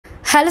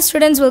Hello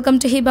students, welcome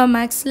to Hiba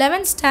Max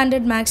 11th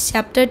Standard Max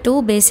Chapter 2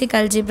 Basic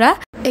Algebra.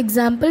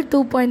 Example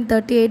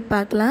 2.38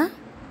 பார்க்கலாம்.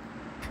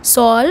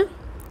 Solve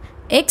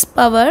x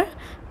power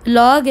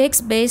log x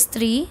base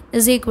 3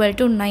 is equal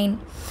to 9.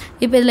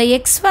 இப்போ இதில்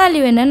x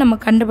value என்ன நம்ம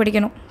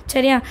கண்டுபிடிக்கணும்.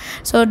 சரியா?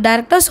 So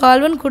டேரெக்டாக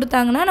சால்வ்னு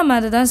கொடுத்தாங்கன்னா நம்ம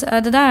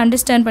அதுதான்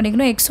அண்டர்ஸ்டாண்ட்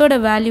பண்ணிக்கணும். எக்ஸோட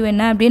வேல்யூ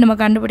என்ன அப்படின்னு நம்ம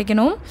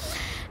கண்டுபிடிக்கணும்.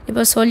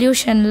 இப்போ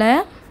சொல்யூஷனில்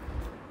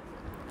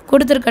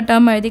கொடுத்துருக்க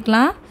டேர்ம்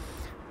எழுதிக்கலாம்.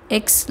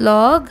 x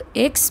log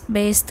x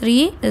base 3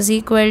 is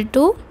equal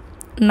to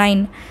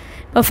 9.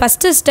 இப்போ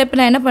ஃபஸ்ட்டு ஸ்டெப்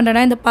நான் என்ன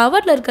பண்ணுறேன்னா இந்த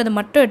பவரில் இருக்கிறது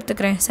மட்டும்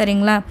எடுத்துக்கிறேன்.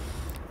 சரிங்களா?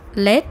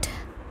 let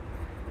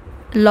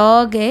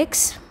log x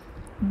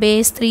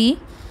base 3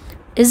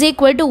 is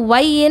equal to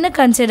y-ன்னு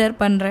consider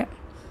பண்ணுறேன்.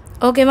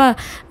 ஓகேவா?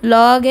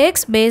 log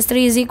x base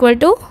 3 is equal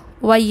to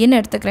y-ன்னு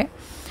எடுத்துக்கிறேன்.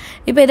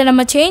 இப்போ இதை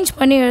நம்ம சேஞ்ச்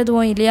பண்ணி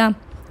எழுதுவோம் இல்லையா?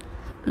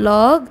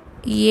 log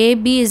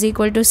ab is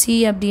equal to c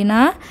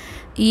அப்படின்னா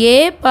a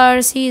power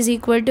c is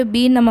equal to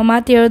b நம்ம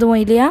மாற்றி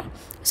எழுதுவோம் இல்லையா?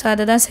 ஸோ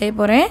அதை தான் செய்ய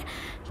போகிறேன்.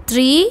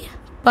 3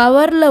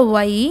 பவரில்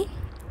y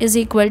is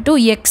equal to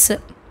x.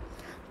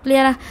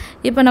 கிளியரா?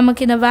 இப்போ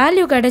நமக்கு இந்த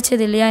வேல்யூ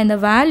கிடைச்சது இல்லையா? இந்த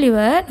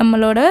வேல்யூவை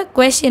நம்மளோட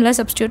கொஷனில்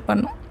சப்ஸ்டியூட்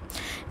பண்ணோம்.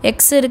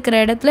 x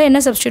இருக்கிற இடத்துல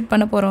என்ன சப்ஸ்டியூட்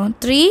பண்ண போகிறோம்?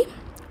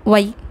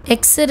 3y.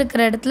 x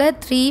இருக்கிற இடத்துல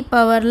 3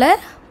 பவரில்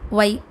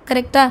y.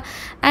 கரெக்டாக?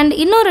 அண்ட்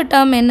இன்னொரு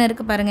டேர்ம் என்ன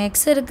இருக்குது பாருங்கள்.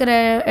 x இருக்கிற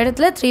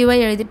இடத்துல 3y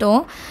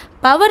எழுதிட்டோம்.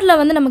 பவரில்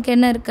வந்து நமக்கு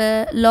என்ன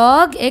இருக்குது?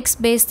 log x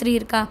base 3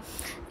 இருக்கா?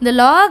 இந்த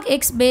log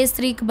x base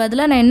 3க்கு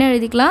பதிலாக நான் என்ன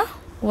எழுதிக்கலாம்?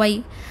 y.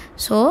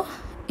 ஸோ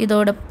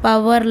இதோட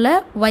பவரில்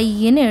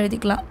y-ன்னு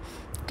எழுதிக்கலாம்.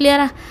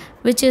 கிளியரா?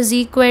 which is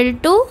equal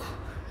to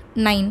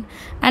 9.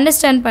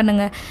 Understand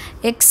பண்ணுங்கள்.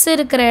 x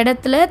இருக்கிற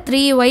இடத்துல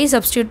 3y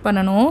சப்ஸ்டியூட்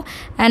பண்ணணும்.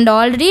 And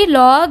already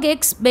log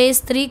x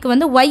base 3க்கு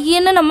வந்து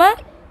y-ன்னு நம்ம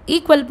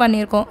ஈக்குவல்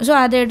பண்ணியிருக்கோம். ஸோ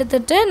அதை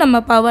எடுத்துகிட்டு நம்ம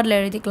பவரில்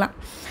எழுதிக்கலாம்.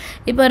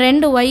 இப்போ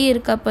 2y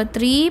இருக்குது. அப்போ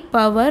 3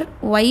 power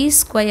y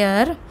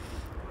square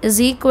is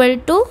equal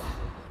to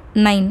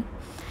 9.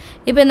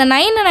 இப்போ இந்த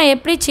 9 நான்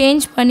எப்படி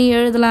சேஞ்ச் பண்ணி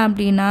எழுதலாம்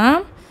அப்படின்னா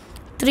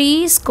 3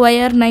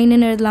 ஸ்கொயர்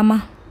 9ன்னு எழுதலாமா?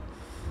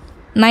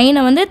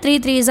 9 வந்து 3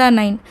 3s are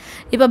 9.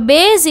 இப்போ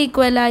பேஸ்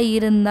ஈக்குவலாக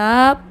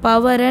இருந்தால்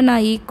பவரை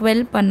நான்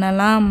ஈக்குவல்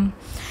பண்ணலாம்.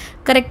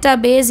 கரெக்டாக?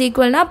 பேஸ்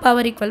ஈக்குவல்னால்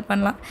பவர் ஈக்குவல்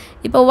பண்ணலாம்.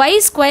 இப்போ y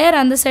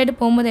ஸ்கொயர் அந்த சைடு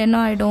போகும்போது என்ன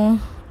ஆகிடும்?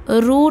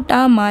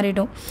 ரூட்டாக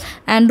மாறிடும்.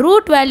 அண்ட்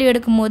ரூட் வேல்யூ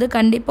எடுக்கும்போது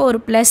கண்டிப்பாக ஒரு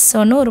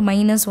 +1 ஒரு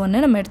 -1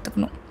 நம்ம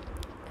எடுத்துக்கணும்.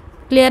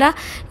 கிளியரா?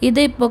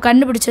 இது இப்போ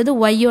கண்டுபிடிச்சது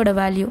ஒய்யோட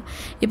வேல்யூ.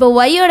 இப்போ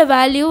ஒய்யோட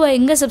வேல்யூ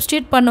எங்கே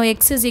சப்ஸ்டியூட் பண்ணோம்?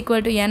 எக்ஸ் இஸ்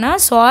ஈக்குவல் டு, ஏன்னா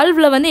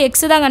சால்வில் வந்து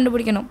எக்ஸ் தான்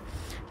கண்டுபிடிக்கணும்.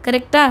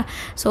 கரெக்டா?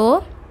 So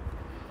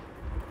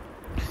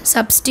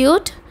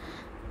substitute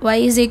y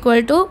is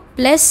equal to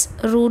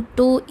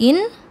 +√2 in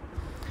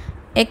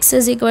x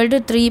is equal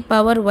to 3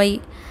 power y.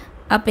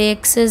 அப்போ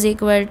x is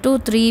equal to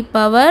 3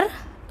 power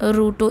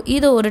 √2.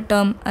 இது ஒரு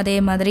டேர்ம். அதே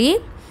மாதிரி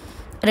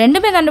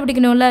ரெண்டுமே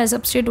கண்டுபிடிக்கணும்ல.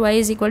 Substitute y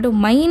is equal to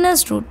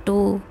 -√2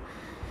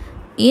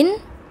 in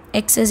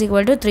x is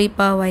equal to 3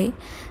 power y.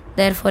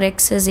 Therefore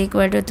x is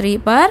equal to 3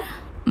 power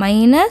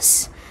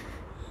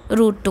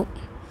 -√2.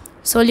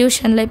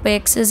 சொல்யூஷனில் இப்போ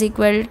x is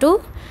equal to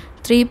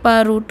 3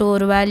 power √2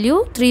 ஒரு value,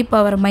 3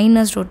 power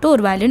 -√2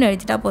 ஒரு வேல்யூன்னு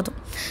எழுதிட்டா போதும்.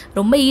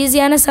 ரொம்ப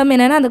ஈஸியான சம்.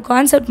 என்னென்னா அந்த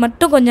கான்செப்ட்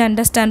மட்டும் கொஞ்சம்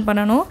அண்டர்ஸ்டாண்ட்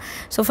பண்ணணும்.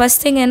 ஸோ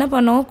ஃபஸ்ட் திங் என்ன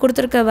பண்ணோம்?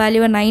 கொடுத்துருக்க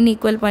வேல்யூவை 9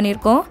 ஈக்குவல்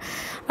பண்ணியிருக்கோம்.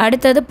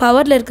 அடுத்தது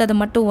பவரில் இருக்கிறது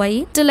மட்டும் y.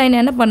 லைன்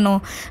என்ன பண்ணோம்?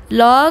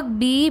 log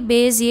b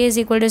base a is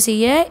equal to c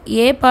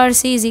a power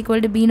c is equal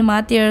to bன்னு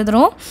மாற்றி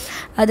எழுதுகிறோம்.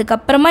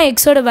 அதுக்கப்புறமா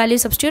எக்ஸோட வேல்யூ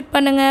சப்ஸ்டியூட்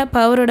பண்ணுங்கள்.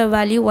 பவரோட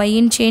வேல்யூ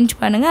y-ன்னு சேஞ்ச்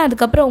பண்ணுங்கள்.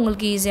 அதுக்கப்புறம்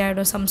உங்களுக்கு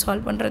ஈஸியாகிடும் சம்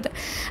சால்வ் பண்ணுறது.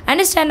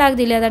 அண்டர்ஸ்டாண்ட்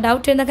ஆகுது இல்லையா? அதை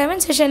டவுட் இந்த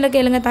கமெண்ட் செஷனில்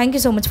கேளுங்க.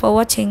 தேங்க்யூ ஸோ மச் ஃபார்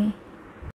வாட்சிங்.